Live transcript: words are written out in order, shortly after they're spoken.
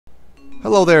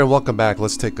Hello there and welcome back.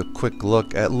 Let's take a quick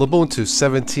look at Lubuntu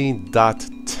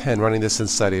 17.10, running this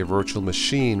inside a virtual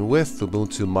machine with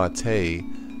Lubuntu Mate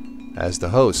as the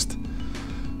host.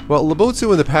 Well,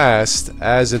 Lubuntu in the past,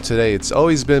 as in today, it's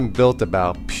always been built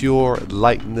about pure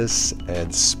lightness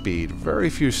and speed.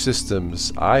 Very few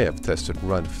systems I have tested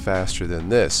run faster than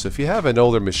this. So if you have an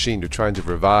older machine you're trying to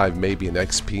revive, maybe an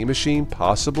XP machine,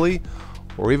 possibly,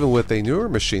 or even with a newer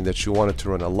machine that you wanted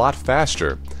to run a lot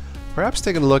faster, perhaps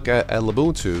taking a look at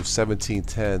Lubuntu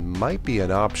 17.10 might be an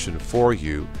option for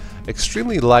you.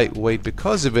 Extremely lightweight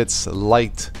because of its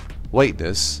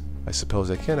lightweightness. I suppose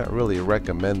I cannot really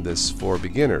recommend this for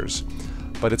beginners,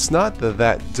 but it's not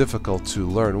that difficult to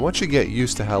learn once you get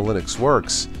used to how Linux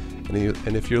works.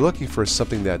 And if you're looking for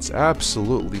something that's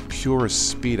absolutely pure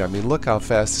speed, I mean, look how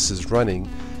fast this is running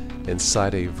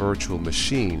inside a virtual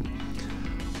machine.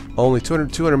 Only 200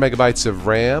 megabytes of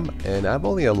RAM, and I've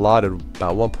only allotted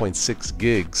about 1.6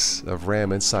 gigs of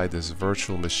RAM inside this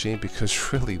virtual machine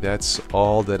because really that's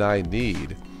all that I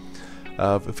need.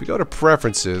 If we go to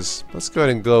preferences, let's go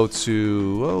ahead and go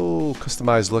to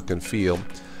customize look and feel.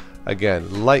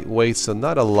 Again, lightweight, so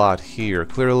not a lot here.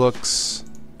 Clear looks,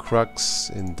 Crux,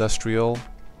 industrial,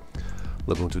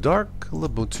 Lubuntu dark,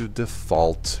 Lubuntu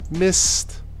default,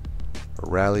 mist,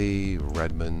 rally,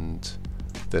 Redmond.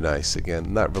 Then nice.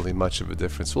 Again, not really much of a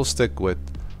difference. We'll stick with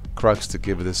Crux to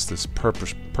give this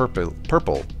purplish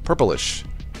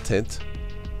tint.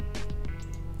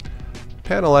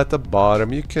 Panel at the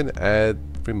bottom. You can add,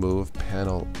 remove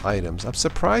panel items. I'm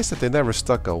surprised that they never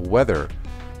stuck a weather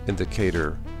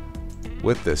indicator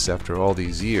with this after all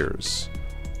these years.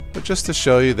 But just to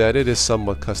show you that it is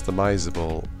somewhat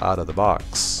customizable out of the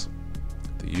box.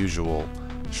 The usual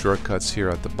shortcuts here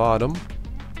at the bottom.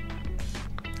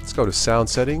 Let's go to sound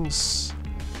settings,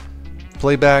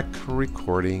 playback,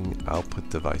 recording, output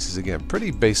devices. Again,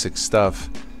 pretty basic stuff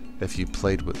if you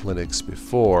played with Linux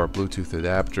before. Bluetooth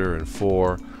adapter and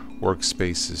 4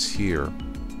 workspaces here.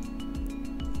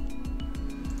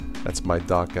 That's my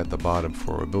dock at the bottom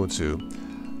for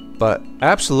Ubuntu. But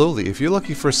absolutely, if you're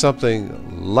looking for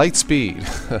something light speed,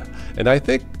 and I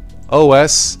think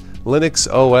OS, Linux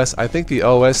OS, I think the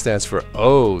OS stands for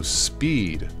O,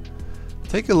 speed.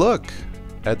 Take a look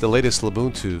at the latest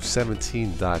Lubuntu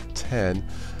 17.10.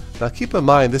 Now keep in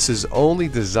mind this is only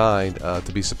designed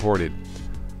to be supported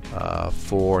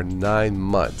for 9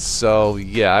 months. So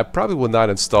yeah, I probably will not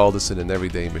install this in an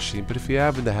everyday machine, but if you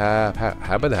happen to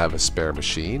have a spare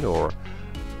machine, or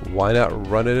why not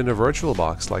run it in a virtual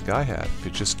box like I have? If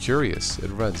you're just curious, it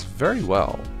runs very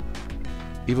well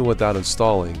even without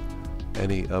installing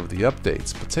any of the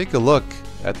updates. But take a look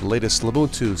at the latest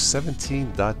Lubuntu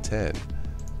 17.10.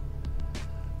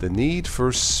 The need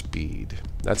for speed.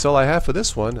 That's all I have for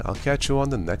this one. I'll catch you on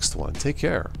the next one. Take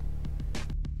care.